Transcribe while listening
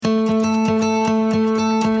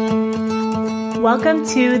Welcome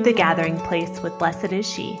to The Gathering Place with Blessed Is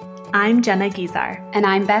She. I'm Jenna Gizar. And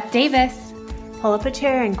I'm Beth Davis. Pull up a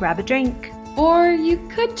chair and grab a drink. Or you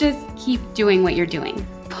could just keep doing what you're doing.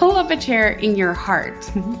 Pull up a chair in your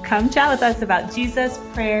heart. Come chat with us about Jesus,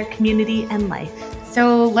 prayer, community, and life.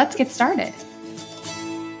 So let's get started.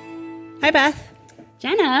 Hi, Beth.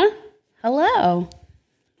 Jenna, hello.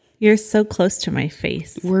 You're so close to my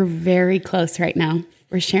face. We're very close right now.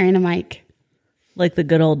 We're sharing a mic. Like the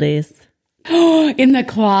good old days. In the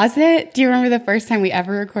closet? Do you remember the first time we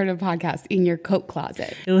ever recorded a podcast in your coat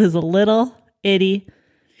closet? It was a little itty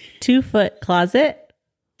 2-foot closet.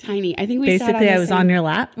 Tiny. I think we Basically, I was on your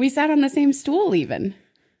lap. We sat on the same stool even.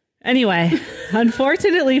 Anyway,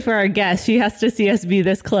 unfortunately for our guest, she has to see us be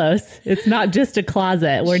this close. It's not just a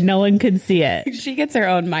closet where no one can see it. She gets her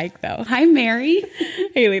own mic though. Hi, Mary.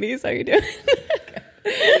 Hey, ladies. How you doing?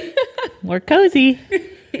 We're cozy.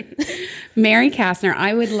 Mary Kastner,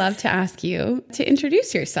 I would love to ask you to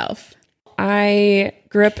introduce yourself. I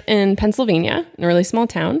grew up in Pennsylvania, in a really small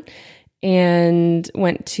town, and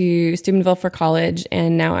went to Steubenville for college.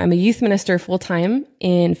 And now I'm a youth minister full-time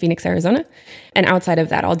in Phoenix, Arizona. And outside of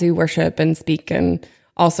that, I'll do worship and speak and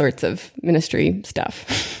all sorts of ministry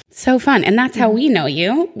stuff. So fun. And that's how we know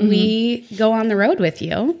you. Mm-hmm. We go on the road with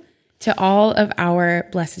you to all of our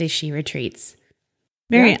Blessed Is She retreats.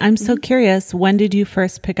 Mary, I'm so curious. When did you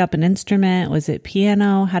first pick up an instrument? Was it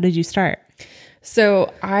piano? How did you start?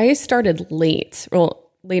 So I started late,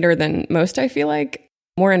 well, later than most, I feel like,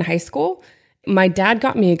 more in high school. My dad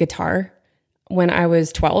got me a guitar when I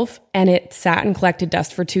was 12, and it sat and collected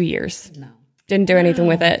dust for 2 years. No. Didn't do anything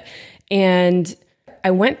with it. And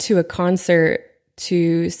I went to a concert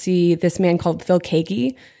to see this man called Phil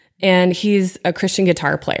Keaggy, and he's a Christian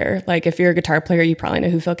guitar player. Like, if you're a guitar player, you probably know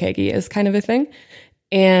who Phil Keaggy is, kind of a thing.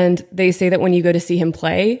 And they say that when you go to see him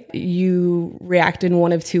play, you react in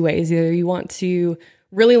one of two ways. Either you want to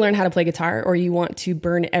really learn how to play guitar, or you want to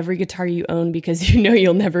burn every guitar you own because you know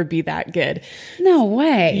you'll never be that good. No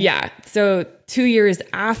way. Yeah. So 2 years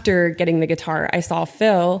after getting the guitar, I saw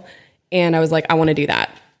Phil and I was like, I want to do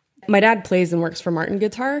that. My dad plays and works for Martin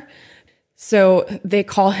Guitar. So they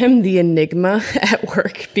call him the Enigma at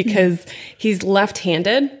work because he's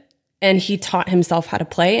left-handed. And he taught himself how to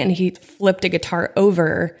play, and he flipped a guitar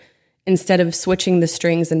over instead of switching the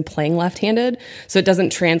strings and playing left-handed. So it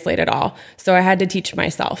doesn't translate at all. So I had to teach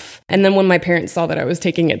myself. And then when my parents saw that I was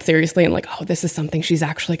taking it seriously and like, oh, this is something she's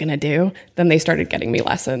actually going to do, then they started getting me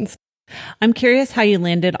lessons. I'm curious how you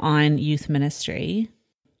landed on youth ministry.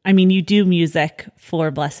 I mean, you do music for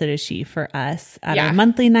Blessed Is She for us at our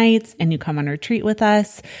monthly nights, and you come on retreat with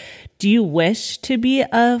us. Do you wish to be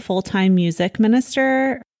a full-time music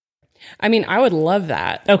minister? I mean, I would love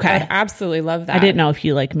that. Okay. I'd absolutely love that. I didn't know if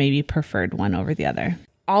you maybe preferred one over the other.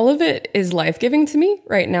 All of it is life-giving to me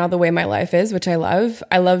right now, the way my life is, which I love.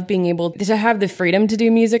 I love being able to have the freedom to do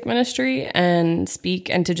music ministry and speak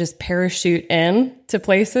and to just parachute in to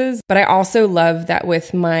places. But I also love that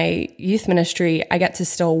with my youth ministry, I get to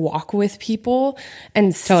still walk with people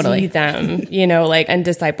and see them, and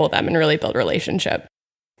disciple them and really build relationship.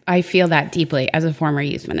 I feel that deeply as a former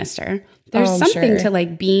youth minister. There's something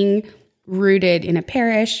to being rooted in a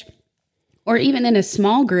parish or even in a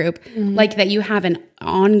small group, like that you have an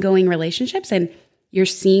ongoing relationships and you're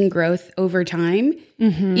seeing growth over time.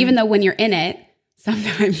 Mm-hmm. Even though when you're in it,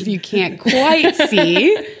 sometimes you can't quite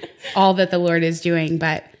see all that the Lord is doing,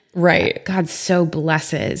 but God so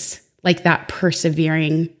blesses that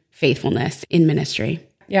persevering faithfulness in ministry.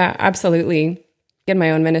 Yeah, absolutely. In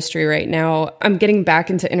my own ministry right now, I'm getting back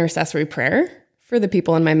into intercessory prayer for the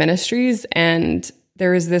people in my ministries. And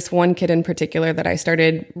there was this one kid in particular that I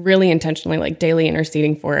started really intentionally, daily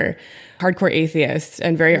interceding for, hardcore atheist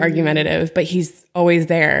and very argumentative, but he's always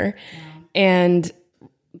there. Wow. And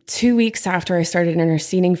 2 weeks after I started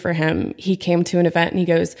interceding for him, he came to an event and he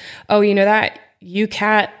goes, oh, you know that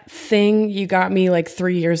UCAT thing you got me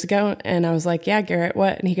 3 years ago? And I was like, yeah, Garrett,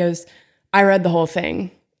 what? And he goes, I read the whole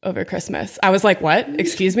thing over Christmas. I was like, what?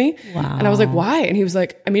 Excuse me? Wow. And I was like, why? And he was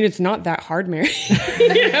like, I mean, it's not that hard, Mary.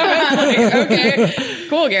 I was like, okay,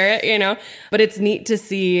 cool, Garrett, But it's neat to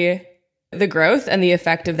see the growth and the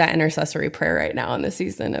effect of that intercessory prayer right now in the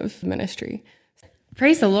season of ministry.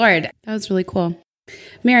 Praise the Lord. That was really cool.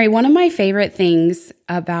 Mary, one of my favorite things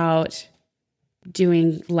about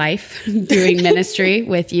doing life, doing ministry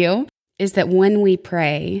with you, is that when we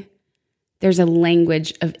pray, there's a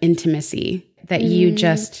language of intimacy that you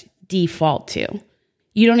just default to.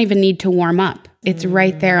 You don't even need to warm up. It's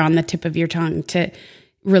right there on the tip of your tongue to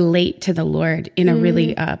relate to the Lord in a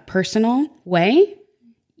really personal way.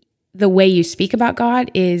 The way you speak about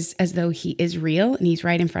God is as though he is real and he's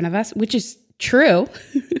right in front of us, which is true.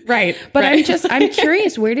 Right. But I'm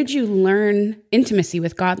curious, where did you learn intimacy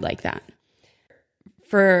with God like that?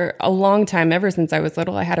 For a long time, ever since I was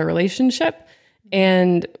little, I had a relationship.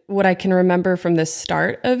 And what I can remember from the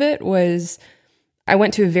start of it was I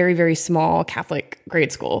went to a very, very small Catholic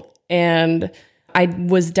grade school. And I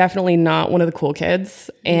was definitely not one of the cool kids.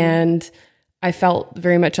 And I felt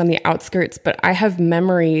very much on the outskirts. But I have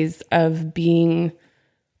memories of being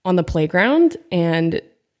on the playground, and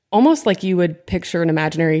almost like you would picture an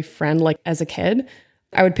imaginary friend, like as a kid,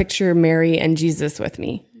 I would picture Mary and Jesus with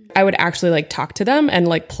me. I would actually like talk to them and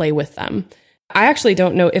like play with them. I actually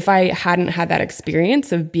don't know if I hadn't had that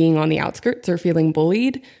experience of being on the outskirts or feeling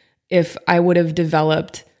bullied, if I would have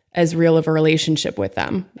developed as real of a relationship with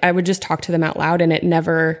them. I would just talk to them out loud, and it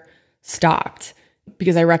never stopped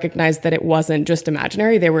because I recognized that it wasn't just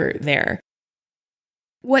imaginary. They were there.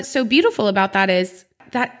 What's so beautiful about that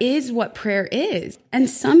is what prayer is. And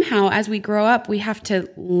somehow as we grow up, we have to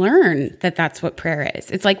learn that that's what prayer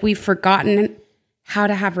is. It's like we've forgotten how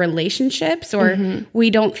to have relationships, or we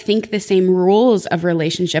don't think the same rules of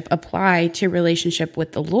relationship apply to relationship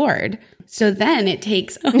with the Lord. So then it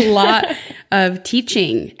takes a lot of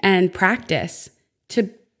teaching and practice to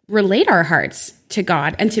relate our hearts to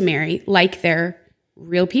God and to Mary like they're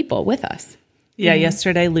real people with us. Yeah,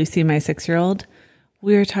 yesterday, Lucy, my 6-year-old,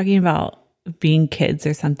 we were talking about being kids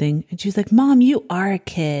or something. And she was like, Mom, you are a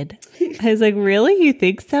kid. I was like, really? You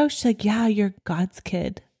think so? She's like, yeah, you're God's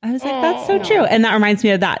kid. I was like, that's so true. And that reminds me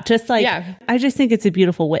of that. Just like, I just think it's a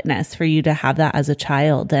beautiful witness for you to have that as a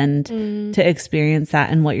child and to experience that.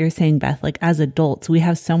 And what you're saying, Beth, like as adults, we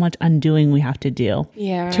have so much undoing we have to do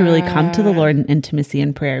to really come to the Lord in intimacy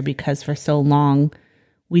and prayer, because for so long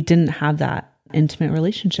we didn't have that intimate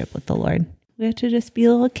relationship with the Lord. We have to just be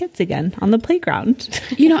little kids again on the playground.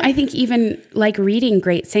 I think even like reading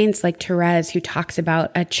great saints like Therese, who talks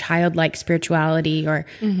about a childlike spirituality or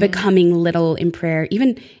becoming little in prayer.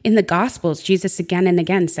 Even in the Gospels, Jesus again and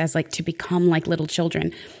again says like to become like little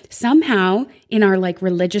children. Somehow in our like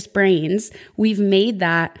religious brains, we've made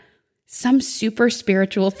that some super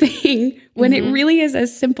spiritual thing when it really is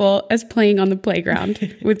as simple as playing on the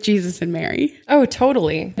playground with Jesus and Mary. Oh,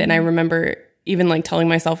 totally. And I remember even like telling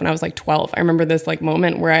myself when I was like 12, I remember this like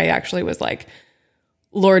moment where I actually was like,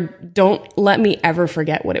 Lord, don't let me ever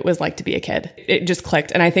forget what it was like to be a kid. It just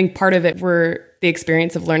clicked. And I think part of it were the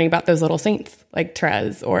experience of learning about those little saints like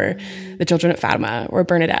Therese or the children at Fatima or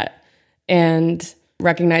Bernadette, and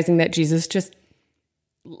recognizing that Jesus just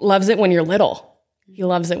loves it when you're little. He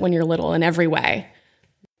loves it when you're little in every way.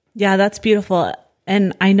 Yeah, that's beautiful.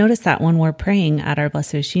 And I noticed that when we're praying at our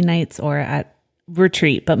Blessed Is She nights or at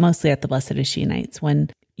retreat, but mostly at the Blessed Is She nights, when,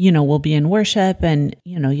 we'll be in worship and,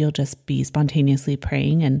 you'll just be spontaneously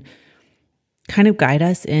praying and kind of guide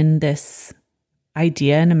us in this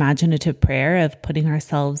idea and imaginative prayer of putting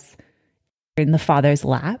ourselves in the Father's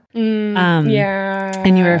lap. And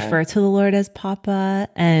you refer to the Lord as Papa.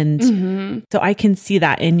 And so I can see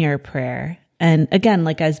that in your prayer. And again,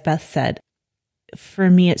 like as Beth said, for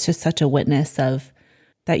me, it's just such a witness of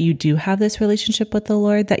that you do have this relationship with the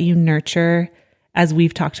Lord, that you nurture, as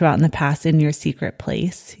we've talked about in the past, in your secret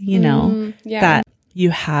place, that you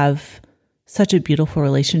have such a beautiful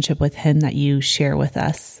relationship with Him that you share with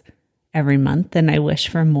us every month. And I wish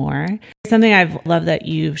for more. Something I've loved that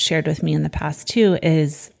you've shared with me in the past too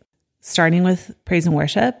is starting with praise and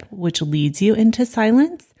worship, which leads you into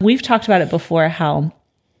silence. We've talked about it before, how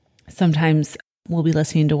sometimes we'll be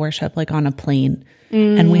listening to worship like on a plane,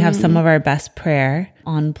 and we have some of our best prayer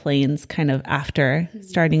on planes kind of after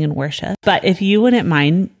starting in worship. But if you wouldn't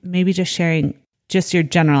mind maybe just sharing just your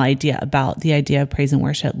general idea about the idea of praise and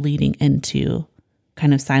worship leading into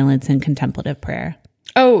kind of silence and contemplative prayer.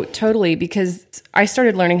 Oh, totally. Because I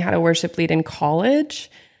started learning how to worship lead in college.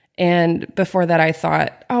 And before that, I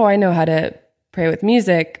thought, I know how to pray with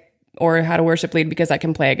music or how to worship lead because I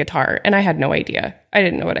can play a guitar. And I had no idea. I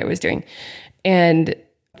didn't know what I was doing. And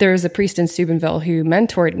there was a priest in Steubenville who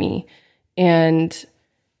mentored me. And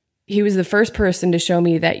he was the first person to show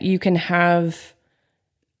me that you can have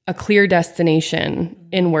a clear destination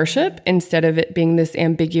in worship instead of it being this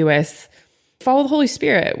ambiguous, follow the Holy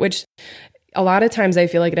Spirit, which a lot of times I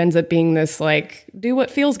feel like it ends up being this like, do what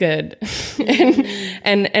feels good.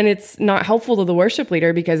 and it's not helpful to the worship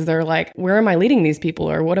leader because they're like, where am I leading these people?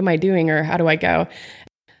 Or what am I doing? Or how do I go?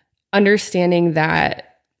 Understanding that,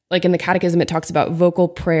 like in the Catechism, it talks about vocal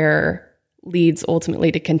prayer leads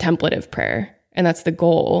ultimately to contemplative prayer. And that's the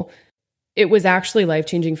goal. It was actually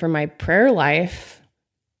life-changing for my prayer life,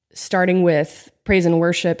 starting with praise and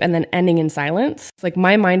worship and then ending in silence. Like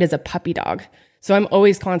my mind is a puppy dog. So I'm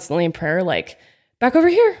always constantly in prayer, like, back over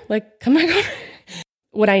here, like, come back over.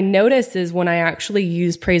 what I notice is when I actually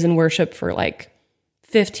use praise and worship for like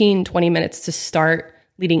 15, 20 minutes to start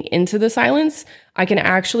leading into the silence, I can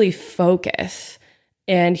actually focus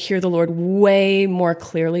and hear the Lord way more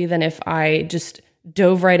clearly than if I just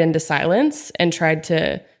dove right into silence and tried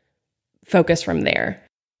to focus from there.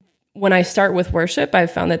 When I start with worship,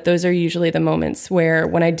 I've found that those are usually the moments where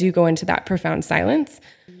when I do go into that profound silence,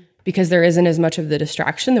 because there isn't as much of the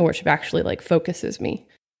distraction, the worship actually like focuses me.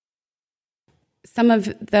 Some of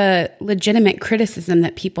the legitimate criticism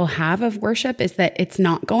that people have of worship is that it's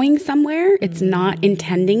not going somewhere. It's not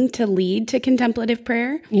intending to lead to contemplative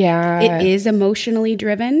prayer. Yeah. It is emotionally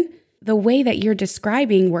driven. The way that you're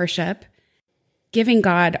describing worship, giving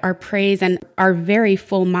God our praise and our very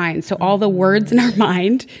full mind, so all the words in our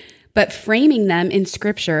mind, but framing them in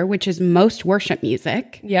scripture, which is most worship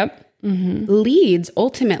music, leads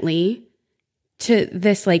ultimately to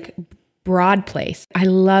this like broad place. I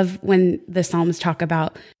love when the Psalms talk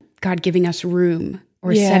about God giving us room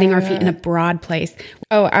or setting our feet in a broad place.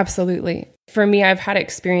 Oh, absolutely. For me, I've had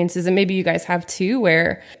experiences, and maybe you guys have too,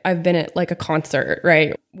 where I've been at like a concert,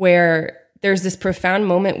 right? Where there's this profound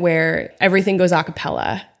moment where everything goes a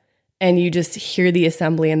cappella and you just hear the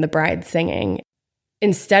assembly and the bride singing.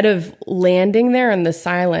 Instead of landing there in the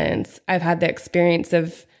silence, I've had the experience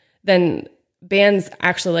of then bands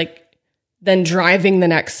actually like then driving the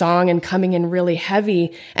next song and coming in really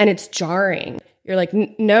heavy, and it's jarring. You're like,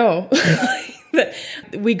 no,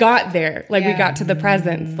 we got there. Like we got to the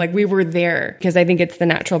presence, like we were there, because I think it's the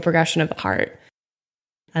natural progression of the heart.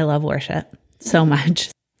 I love worship so much.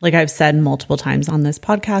 Like I've said multiple times on this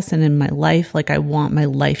podcast and in my life, like I want my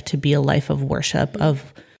life to be a life of worship,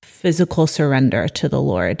 of physical surrender to the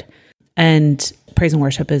Lord. And praise and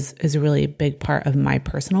worship is a really big part of my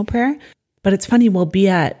personal prayer. But it's funny, we'll be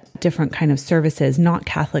at different kind of services, not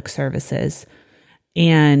Catholic services,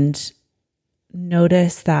 and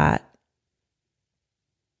notice that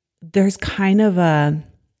there's kind of a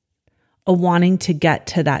wanting to get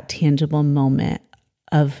to that tangible moment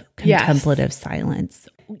of contemplative silence.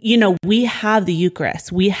 You know, we have the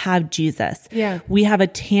Eucharist, we have Jesus, we have a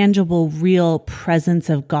tangible, real presence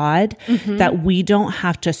of God that we don't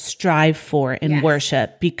have to strive for in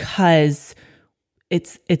worship, because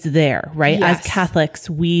it's there, right? Yes. As Catholics,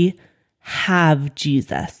 we have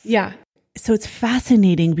Jesus. Yeah. So it's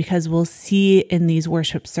fascinating because we'll see in these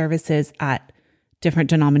worship services at different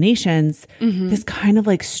denominations, this kind of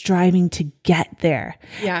like striving to get there.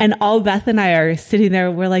 Yeah. And all Beth and I are sitting there,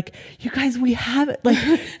 we're like, you guys, we have it. Like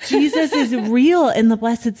Jesus is real in the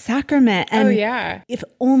Blessed Sacrament. And if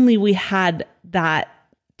only we had that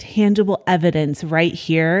tangible evidence right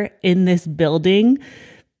here in this building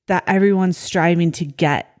that everyone's striving to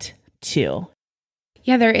get to.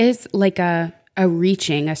 Yeah, there is like a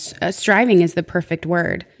reaching, a striving is the perfect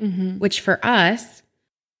word, which for us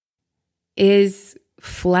is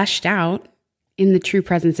fleshed out in the true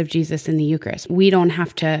presence of Jesus in the Eucharist. We don't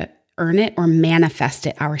have to earn it or manifest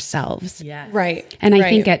it ourselves. Yes. Right. And I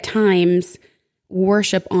think at times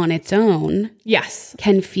worship on its own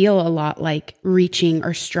can feel a lot like reaching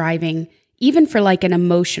or striving, even for like an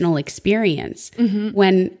emotional experience,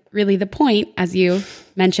 when really the point, as you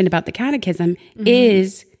mentioned about the catechism,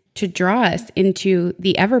 is to draw us into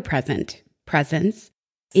the ever-present presence,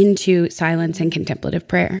 into silence and contemplative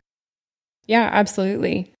prayer. Yeah,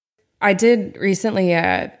 absolutely. I did recently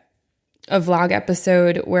a vlog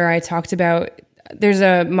episode where I talked about, there's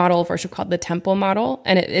a model of worship called the temple model.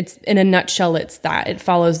 And it's in a nutshell, it's that. It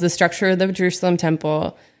follows the structure of the Jerusalem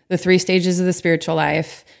temple, the 3 stages of the spiritual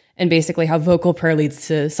life, and basically how vocal prayer leads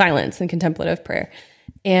to silence and contemplative prayer.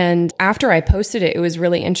 And after I posted it, it was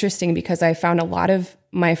really interesting because I found a lot of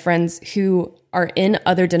my friends who are in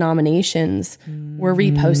other denominations were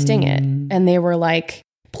reposting it. And they were like,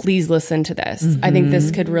 please listen to this. I think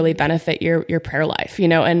this could really benefit your prayer life, you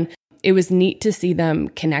know? And it was neat to see them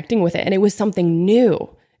connecting with it. And it was something new.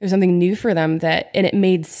 It was something new for them and it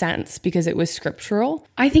made sense because it was scriptural.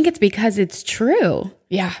 I think it's because it's true.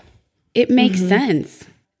 Yeah. It makes sense.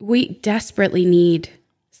 We desperately need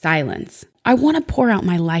silence. I want to pour out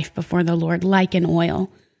my life before the Lord like an oil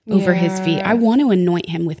over his feet. I want to anoint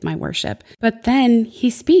him with my worship. But then he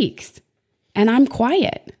speaks and I'm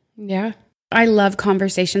quiet. Yeah. I love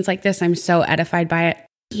conversations like this. I'm so edified by it.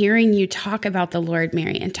 Hearing you talk about the Lord,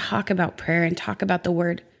 Mary, and talk about prayer and talk about the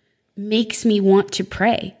word makes me want to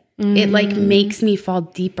pray. It like makes me fall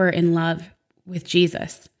deeper in love with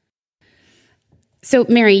Jesus. So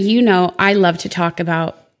Mary, you know, I love to talk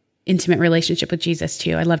about intimate relationship with Jesus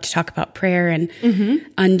too. I love to talk about prayer and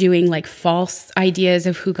undoing like false ideas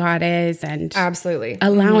of who God is and absolutely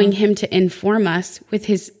allowing him to inform us with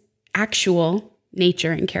his actual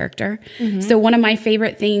nature and character. So one of my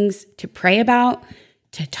favorite things to pray about,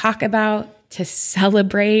 to talk about, to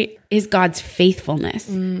celebrate is God's faithfulness,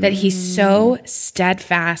 that he's so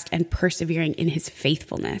steadfast and persevering in his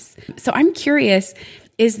faithfulness. So I'm curious,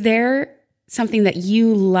 is there something that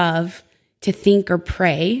you love to think or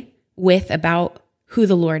pray with about who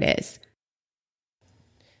the Lord is?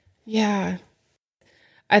 Yeah.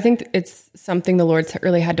 I think it's something the Lord's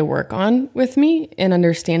really had to work on with me in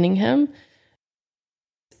understanding him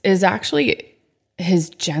is actually his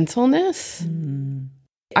gentleness.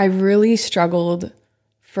 I really struggled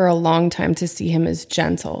for a long time to see him as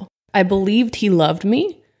gentle. I believed he loved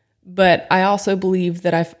me, but I also believed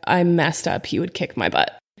that if I messed up, he would kick my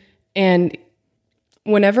butt. And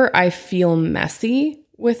whenever I feel messy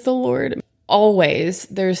with the Lord, always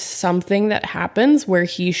there's something that happens where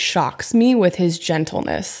he shocks me with his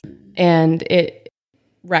gentleness, and it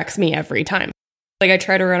wrecks me every time. Like I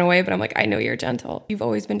try to run away, but I'm like, I know you're gentle. You've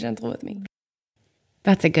always been gentle with me.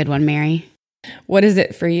 That's a good one, Mary. What is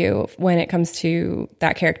it for you when it comes to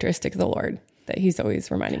that characteristic of the Lord that he's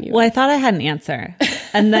always reminding you Well, of? I thought I had an answer.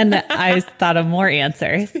 And then I thought of more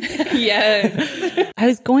answers. Yes. I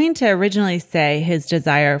was going to originally say his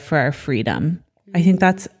desire for our freedom. I think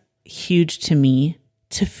that's huge to me,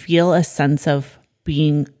 to feel a sense of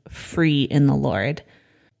being free in the Lord.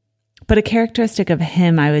 But a characteristic of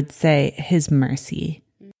him, I would say, his mercy.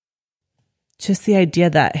 Just the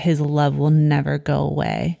idea that his love will never go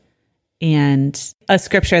away. And a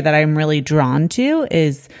scripture that I'm really drawn to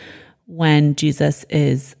is when Jesus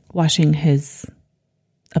is washing his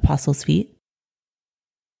apostles' feet.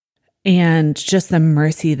 And just the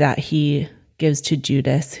mercy that he gives to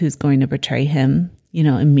Judas, who's going to betray him,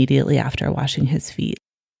 immediately after washing his feet.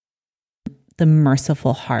 The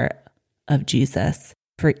merciful heart of Jesus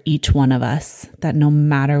for each one of us, that no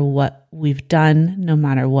matter what we've done, no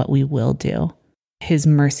matter what we will do, his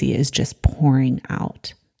mercy is just pouring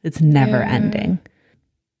out. It's never ending.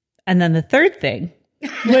 And then the third thing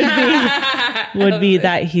would be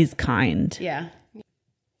that he's kind. Yeah.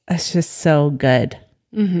 It's just so good.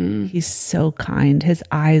 He's so kind. His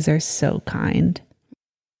eyes are so kind.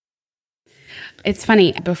 It's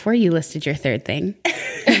funny, before you listed your third thing,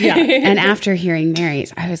 and after hearing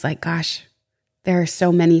Mary's, I was like, gosh, there are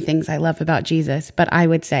so many things I love about Jesus. But I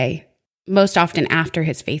would say most often after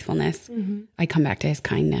his faithfulness, I come back to his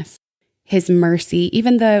kindness. His mercy,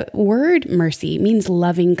 even the word mercy means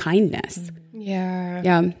loving kindness.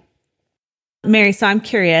 Yeah. Mary, so I'm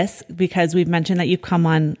curious because we've mentioned that you've come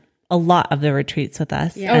on a lot of the retreats with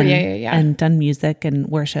us. Yeah. And done music and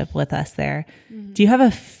worship with us there. Do you have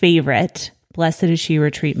a favorite Blessed is She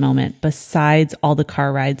retreat moment besides all the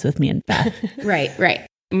car rides with me and Beth? Right.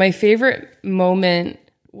 My favorite moment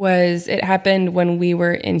was it happened when we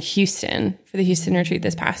were in Houston for the Houston retreat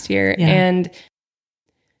this past year. Yeah. And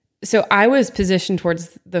so I was positioned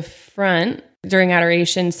towards the front during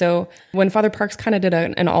adoration. So when Father Parks kind of did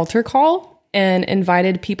an altar call and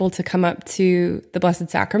invited people to come up to the Blessed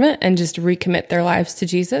Sacrament and just recommit their lives to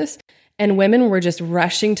Jesus, and women were just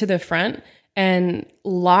rushing to the front and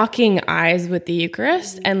locking eyes with the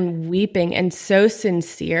Eucharist and weeping, and so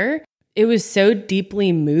sincere. It was so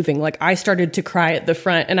deeply moving. Like I started to cry at the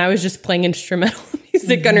front, and I was just playing instrumental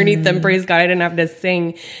music underneath them. Praise God, I didn't have to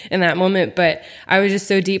sing in that moment, but I was just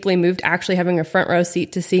so deeply moved actually having a front row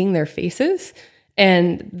seat to seeing their faces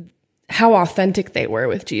and how authentic they were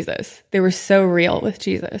with Jesus. They were so real with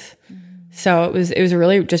Jesus. So it was a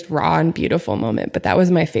really just raw and beautiful moment, but that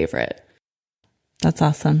was my favorite. That's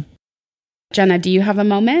awesome. Jenna, do you have a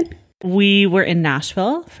moment? We were in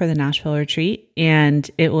Nashville for the Nashville retreat,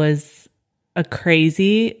 and it was a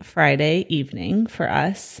crazy Friday evening for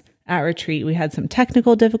us at retreat. We had some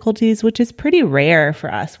technical difficulties, which is pretty rare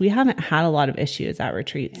for us. We haven't had a lot of issues at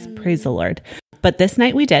retreats, praise the Lord. But this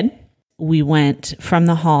night we did. We went from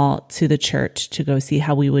the hall to the church to go see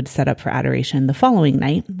how we would set up for adoration the following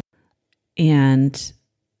night. And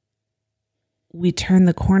we turned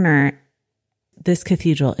the corner. This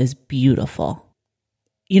cathedral is beautiful.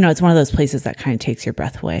 It's one of those places that kind of takes your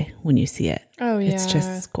breath away when you see it. Oh, yeah. It's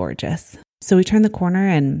just gorgeous. So we turned the corner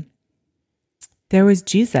and there was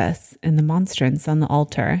Jesus in the monstrance on the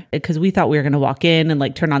altar, because we thought we were going to walk in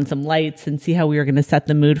and turn on some lights and see how we were going to set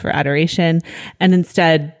the mood for adoration. And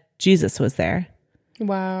instead, Jesus was there.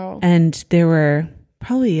 Wow. And there were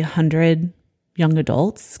probably 100 young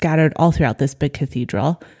adults scattered all throughout this big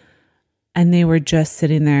cathedral. And they were just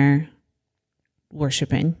sitting there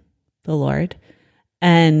worshiping the Lord.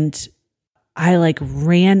 And I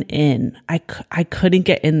ran in. I couldn't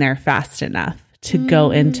get in there fast enough to go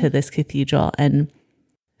into this cathedral and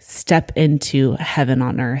step into heaven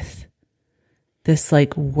on earth. this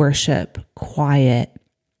like worship, quiet,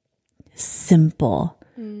 simple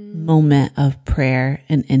moment of prayer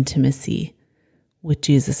and intimacy with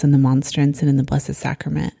Jesus and the monstrance and in the Blessed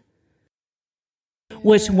Sacrament.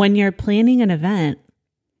 Which when you're planning an event,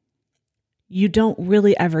 you don't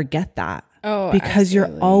really ever get that. Oh, because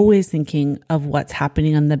absolutely. You're always thinking of what's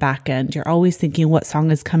happening on the back end. You're always thinking what song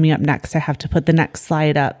is coming up next. I have to put the next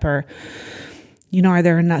slide up, or, you know, are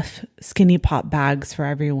there enough Skinny Pop bags for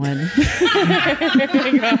everyone? Oh my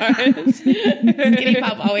gosh. Skinny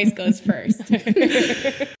Pop always goes first.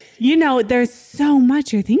 You know, there's so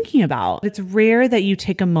much you're thinking about. It's rare that you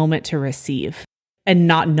take a moment to receive and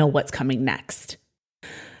not know what's coming next.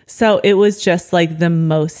 So it was just like the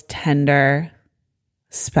most tender,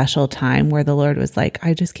 special time where the Lord was like,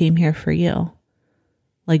 I just came here for you.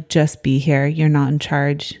 Like, just be here. You're not in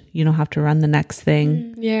charge. You don't have to run the next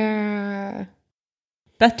thing. Yeah.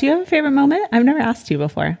 Beth, do you have a favorite moment? I've never asked you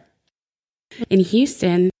before. In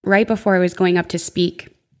Houston, right before I was going up to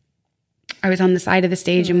speak, I was on the side of the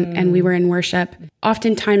stage and we were in worship.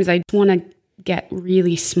 Oftentimes I want to get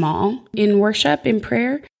really small in worship, in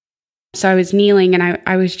prayer. So I was kneeling and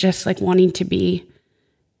I was just like wanting to be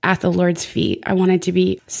at the Lord's feet. I wanted to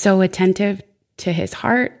be so attentive to his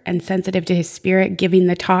heart and sensitive to his spirit, giving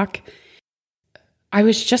the talk. I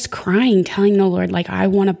was just crying, telling the Lord, like, I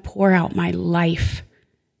want to pour out my life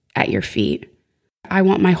at your feet. I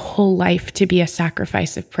want my whole life to be a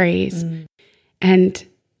sacrifice of praise. And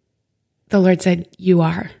the Lord said, you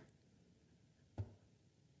are.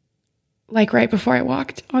 Like right before I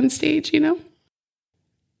walked on stage, you know?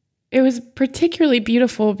 It was particularly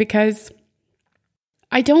beautiful because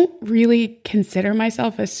I don't really consider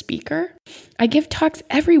myself a speaker. I give talks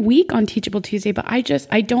every week on Teachable Tuesday, but I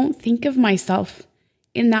don't think of myself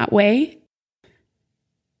in that way.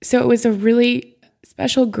 So it was a really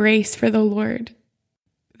special grace for the Lord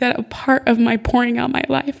that a part of my pouring out my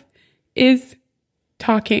life is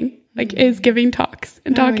talking, like is giving talks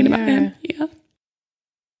and talking about him. Yeah. It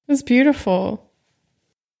was beautiful.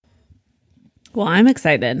 Well, I'm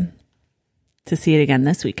excited to see it again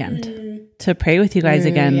this weekend, to pray with you guys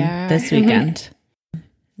again this weekend.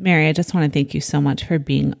 Mary, I just want to thank you so much for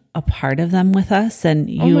being a part of them with us. And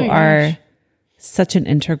you are such an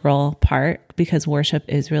integral part because worship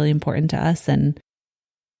is really important to us. And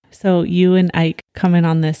so you and Ike coming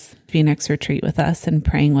on this Phoenix retreat with us and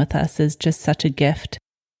praying with us is just such a gift.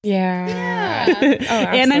 Yeah. Oh,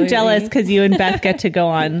 and I'm jealous because you and Beth get to go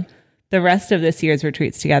on the rest of this year's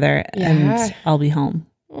retreats together and I'll be home.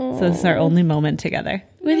 So this is our only moment together.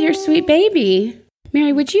 With your sweet baby.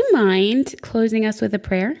 Mary, would you mind closing us with a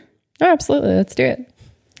prayer? Oh, absolutely. Let's do it.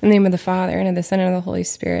 In the name of the Father, and of the Son, and of the Holy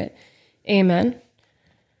Spirit. Amen.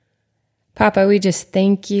 Papa, we just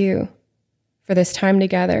thank you for this time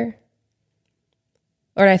together.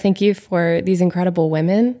 Lord, I thank you for these incredible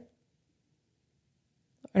women.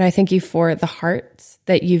 Lord, I thank you for the hearts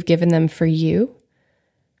that you've given them for you.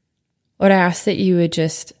 Lord, I ask that you would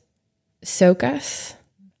just soak us,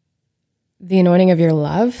 the anointing of your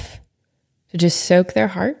love, to just soak their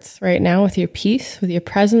hearts right now with your peace, with your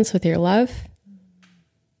presence, with your love.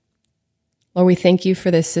 Lord, we thank you for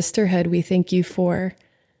this sisterhood. We thank you for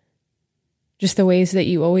just the ways that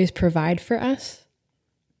you always provide for us.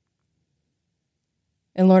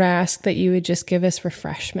 And Lord, I ask that you would just give us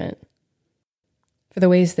refreshment for the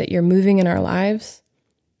ways that you're moving in our lives,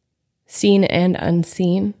 seen and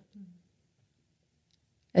unseen.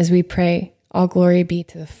 As we pray, all glory be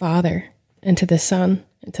to the Father, and to the Son,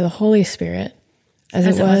 and to the Holy Spirit, as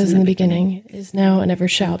it was in the beginning, is now, and ever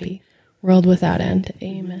shall be, world without end.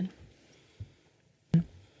 Amen.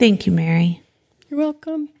 Thank you, Mary. You're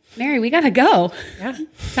welcome. Mary, we got to go. Yeah.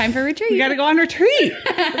 Time for retreat. We got to go on retreat.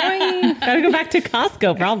 Got to go back to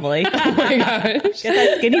Costco, probably. Oh my gosh. Get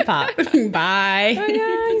that Skinny Pop. Bye. Bye,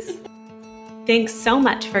 guys. Thanks so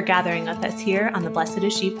much for gathering with us here on the Blessed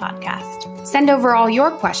Is She podcast. Send over all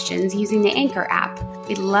your questions using the Anchor app.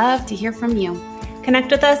 We'd love to hear from you.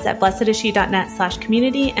 Connect with us at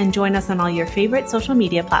blessedisshe.net/community and join us on all your favorite social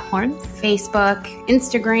media platforms. Facebook,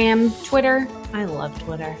 Instagram, Twitter. I love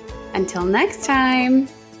Twitter. Until next time.